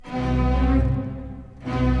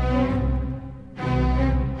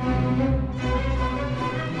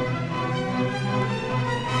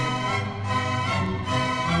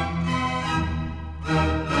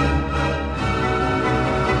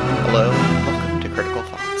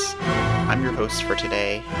I'm your host for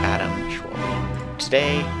today, Adam Schwalbe.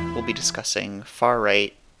 Today, we'll be discussing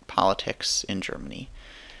far-right politics in Germany.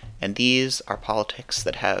 And these are politics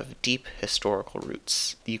that have deep historical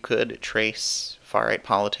roots. You could trace far-right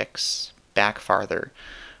politics back farther,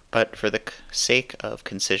 but for the sake of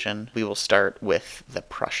concision, we will start with the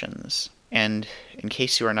Prussians. And in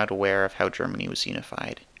case you are not aware of how Germany was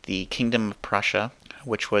unified, the Kingdom of Prussia,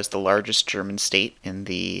 which was the largest German state in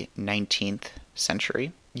the 19th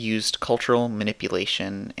century, used cultural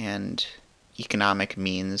manipulation and economic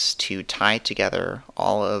means to tie together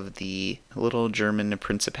all of the little German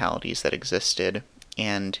principalities that existed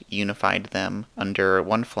and unified them under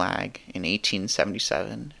one flag in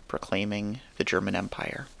 1877, proclaiming the German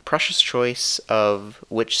Empire. Prussia's choice of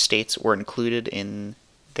which states were included in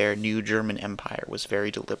their new German Empire was very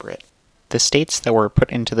deliberate. The states that were put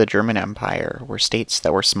into the German Empire were states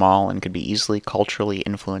that were small and could be easily culturally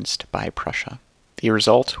influenced by Prussia. The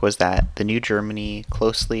result was that the new Germany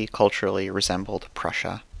closely culturally resembled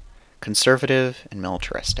Prussia, conservative and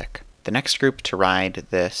militaristic. The next group to ride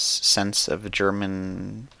this sense of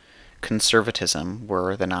German conservatism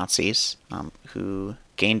were the Nazis, who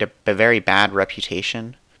gained a very bad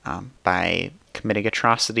reputation by committing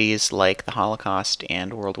atrocities like the Holocaust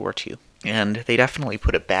and World War II. And they definitely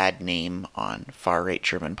put a bad name on far-right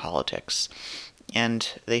German politics.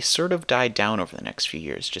 And they sort of died down over the next few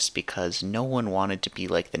years just because no one wanted to be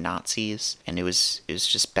like the Nazis, and it was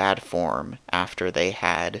just bad form after they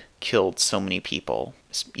had killed so many people,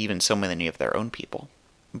 even so many of their own people.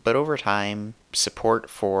 But over time, support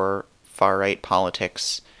for far-right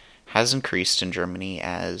politics has increased in Germany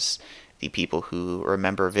as the people who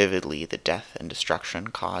remember vividly the death and destruction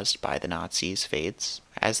caused by the Nazis fades.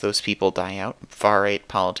 As those people die out, far-right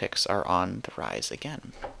politics are on the rise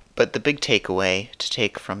again. But the big takeaway to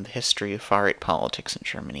take from the history of far-right politics in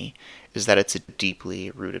Germany is that it's a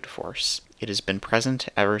deeply rooted force. It has been present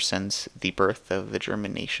ever since the birth of the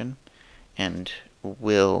German nation, and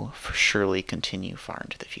will for surely continue far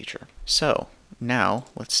into the future. So, now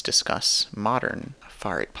let's discuss modern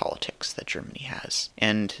far-right politics that Germany has.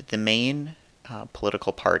 And the main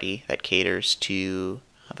political party that caters to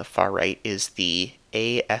the far right is the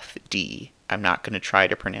AfD. I'm not going to try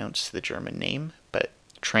to pronounce the German name, but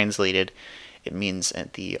translated, it means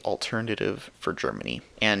the alternative for Germany.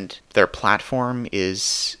 And their platform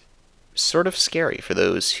is sort of scary for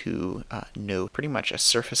those who know pretty much a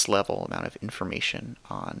surface level amount of information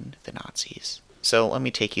on the Nazis. So let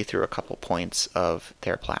me take you through a couple points of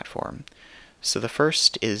their platform. So the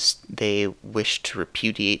first is they wish to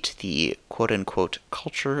repudiate the quote-unquote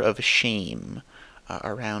culture of shame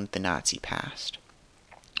around the Nazi past.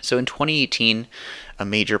 So in 2018, a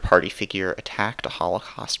major party figure attacked a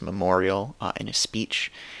Holocaust memorial in a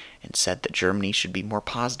speech and said that Germany should be more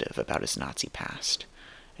positive about its Nazi past.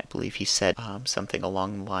 I believe he said something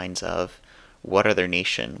along the lines of, what other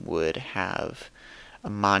nation would have a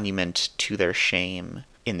monument to their shame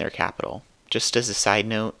in their capital? Just as a side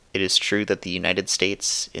note, it is true that the United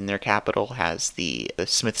States in their capital has the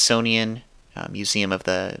Smithsonian Museum of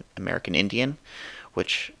the American Indian,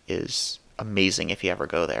 which is amazing if you ever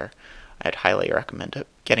go there. I'd highly recommend it.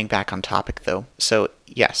 Getting back on topic though. So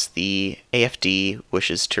yes, the AfD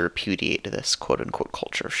wishes to repudiate this quote-unquote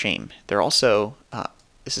culture of shame. They're also,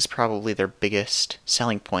 this is probably their biggest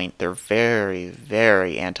selling point, they're very,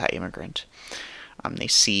 very anti-immigrant. They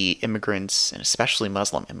see immigrants, and especially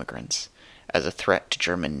Muslim immigrants, as a threat to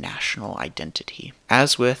German national identity.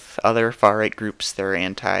 As with other far-right groups, they're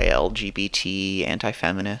anti-LGBT,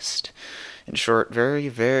 anti-feminist, in short, very,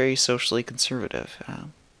 very socially conservative.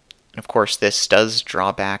 Of course, this does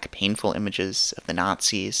draw back painful images of the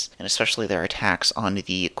Nazis, and especially their attacks on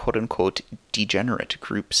the quote-unquote degenerate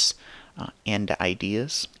groups and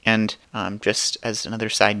ideas. And just as another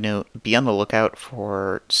side note, be on the lookout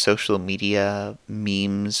for social media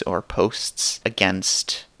memes or posts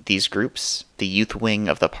against these groups. The youth wing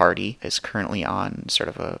of the party is currently on sort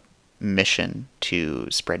of a mission to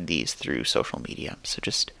spread these through social media. So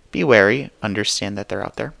just be wary, understand that they're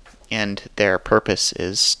out there, and their purpose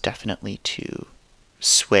is definitely to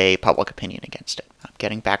sway public opinion against it.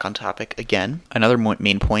 Getting back on topic again, another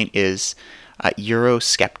main point is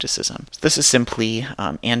Euroscepticism. This is simply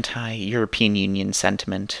anti-European Union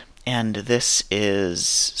sentiment, and this is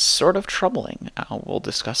sort of troubling. We'll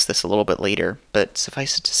discuss this a little bit later, but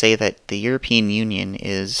suffice it to say that the European Union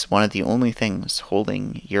is one of the only things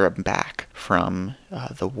holding Europe back from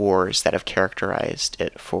the wars that have characterized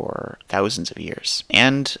it for thousands of years.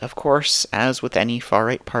 And, of course, as with any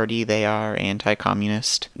far-right party, they are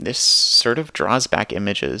anti-communist. This sort of draws back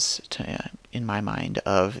images to in my mind,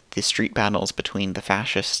 of the street battles between the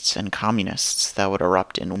fascists and communists that would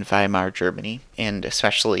erupt in Weimar Germany, and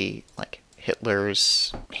especially like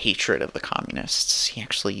Hitler's hatred of the communists. He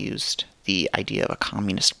actually used the idea of a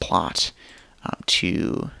communist plot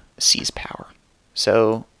to seize power.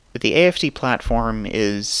 So the AfD platform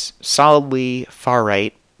is solidly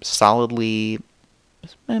far-right, solidly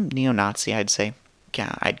neo-Nazi, I'd say.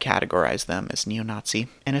 Yeah, I'd categorize them as neo-Nazi.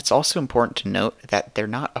 And it's also important to note that they're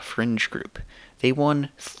not a fringe group. They won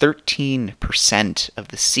 13% of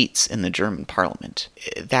the seats in the German parliament.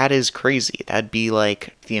 That is crazy. That'd be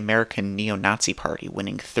like the American neo-Nazi party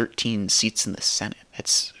winning 13 seats in the Senate.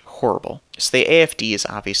 That's horrible. So the AfD is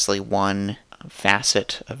obviously one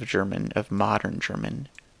facet of modern German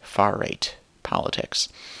far-right politics.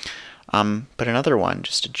 But another one,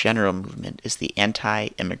 just a general movement, is the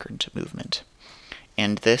anti-immigrant movement.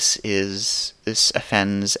 And this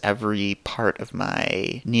offends every part of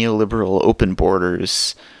my neoliberal open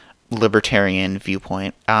borders libertarian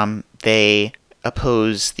viewpoint. They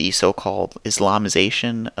oppose the so-called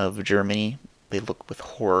Islamization of Germany. They look with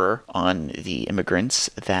horror on the immigrants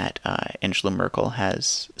that Angela Merkel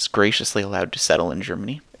has graciously allowed to settle in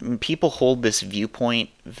Germany. People hold this viewpoint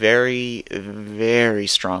very, very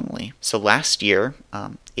strongly. So last year,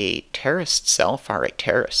 a far-right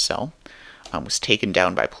terrorist cell, was taken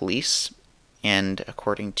down by police, and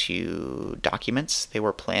according to documents, they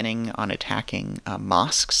were planning on attacking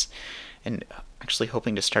mosques and actually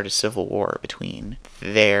hoping to start a civil war between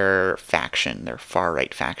their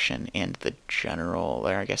far-right faction, and the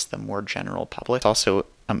more general public. It's also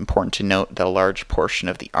important to note that a large portion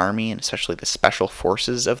of the army, and especially the special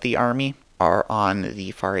forces of the army, are on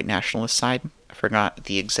the far-right nationalist side. I forgot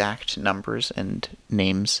the exact numbers and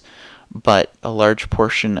names, but a large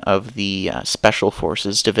portion of the Special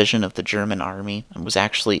Forces division of the German army was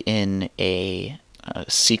actually in a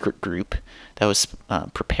secret group that was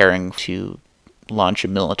preparing to launch a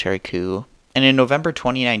military coup. And in November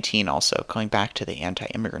 2019 also, going back to the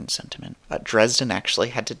anti-immigrant sentiment, Dresden actually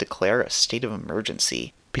had to declare a state of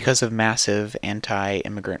emergency because of massive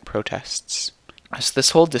anti-immigrant protests. So this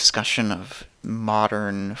whole discussion of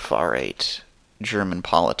modern far-right German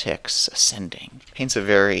politics ascending paints a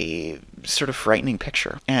very sort of frightening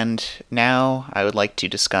picture. And now I would like to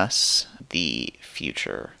discuss the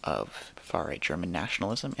future of far-right German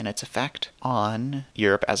nationalism and its effect on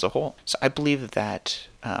Europe as a whole. So I believe that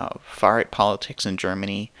far-right politics in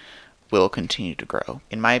Germany will continue to grow.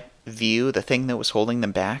 In my view, the thing that was holding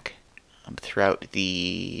them back throughout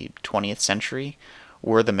the 20th century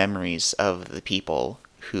were the memories of the people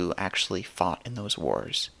who actually fought in those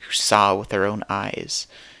wars, who saw with their own eyes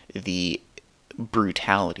the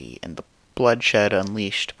brutality and the bloodshed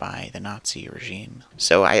unleashed by the Nazi regime.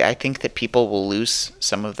 So I think that people will lose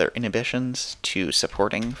some of their inhibitions to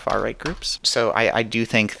supporting far-right groups. So I do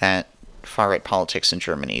think that far-right politics in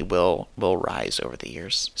Germany will rise over the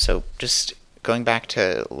years. So just going back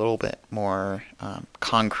to a little bit more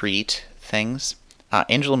concrete things,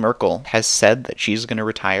 Angela Merkel has said that she's going to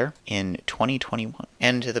retire in 2021.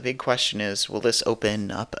 And the big question is, will this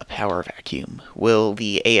open up a power vacuum? Will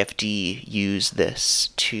the AfD use this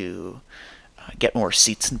to get more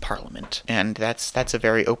seats in parliament? And that's a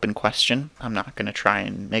very open question. I'm not going to try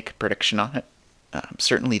and make a prediction on it.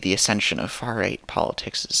 Certainly the ascension of far-right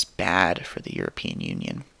politics is bad for the European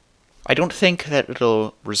Union. I don't think that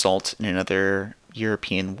it'll result in another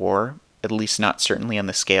European war, at least not certainly on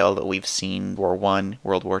the scale that we've seen World War I,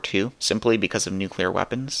 World War II, simply because of nuclear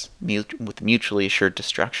weapons with mutually assured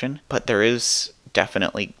destruction. But there is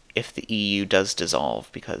definitely, if the EU does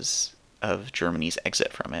dissolve because of Germany's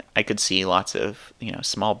exit from it, I could see lots of,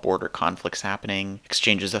 small border conflicts happening,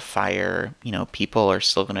 exchanges of fire, people are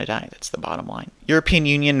still going to die. That's the bottom line. European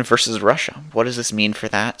Union versus Russia. What does this mean for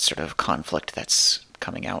that sort of conflict that's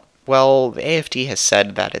coming out? Well, the AfD has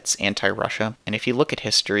said that it's anti-Russia, and if you look at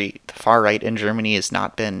history, the far right in Germany has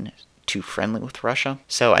not been too friendly with Russia,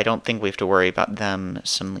 so I don't think we have to worry about them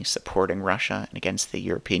suddenly supporting Russia and against the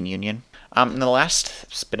European Union. And the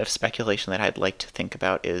last bit of speculation that I'd like to think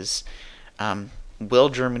about is, will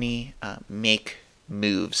Germany make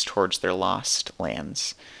moves towards their lost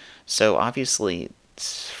lands? So obviously,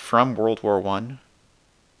 from World War I,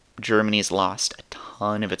 Germany's lost a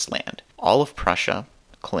ton of its land. All of Prussia,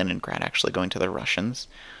 Kaliningrad actually going to the Russians,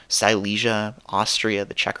 Silesia, Austria,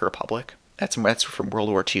 the Czech Republic. That's from World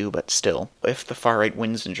War II, but still. If the far-right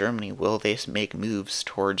wins in Germany, will they make moves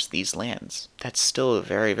towards these lands? That's still a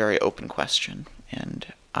very, very open question,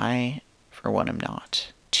 and I, for one, am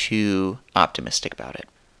not too optimistic about it.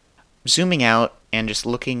 Zooming out and just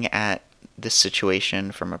looking at this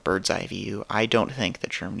situation from a bird's eye view, I don't think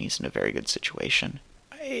that Germany's in a very good situation.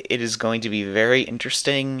 it is going to be very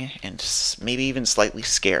interesting and maybe even slightly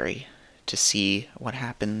scary to see what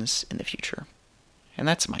happens in the future. And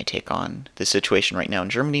that's my take on the situation right now in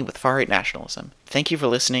Germany with far-right nationalism. Thank you for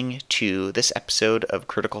listening to this episode of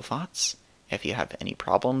Critical Thoughts. If you have any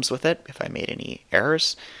problems with it, if I made any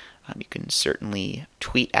errors, you can certainly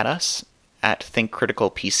tweet at us at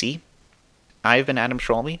ThinkCriticalPC. I've been Adam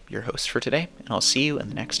Schwalbe, your host for today, and I'll see you in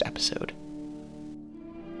the next episode.